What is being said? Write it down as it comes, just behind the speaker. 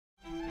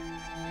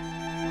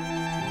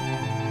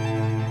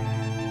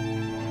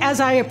as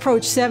I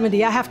approach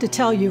 70, I have to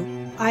tell you,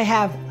 I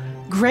have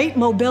great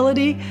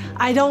mobility.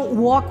 I don't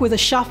walk with a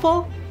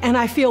shuffle, and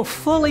I feel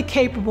fully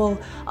capable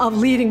of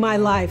leading my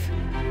life.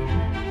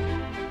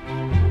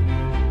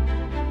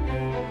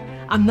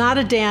 I'm not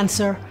a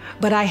dancer,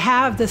 but I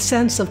have the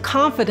sense of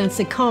confidence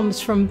that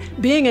comes from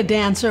being a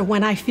dancer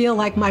when I feel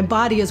like my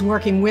body is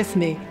working with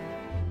me.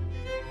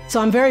 So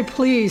I'm very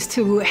pleased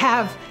to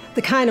have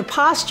the kind of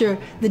posture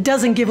that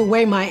doesn't give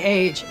away my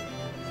age.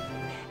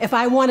 If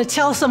I want to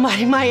tell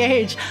somebody my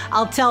age,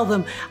 I'll tell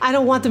them. I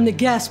don't want them to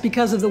guess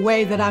because of the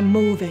way that I'm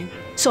moving.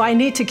 So I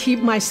need to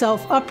keep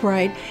myself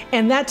upright,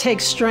 and that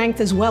takes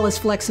strength as well as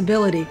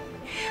flexibility.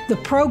 The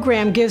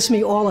program gives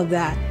me all of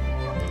that.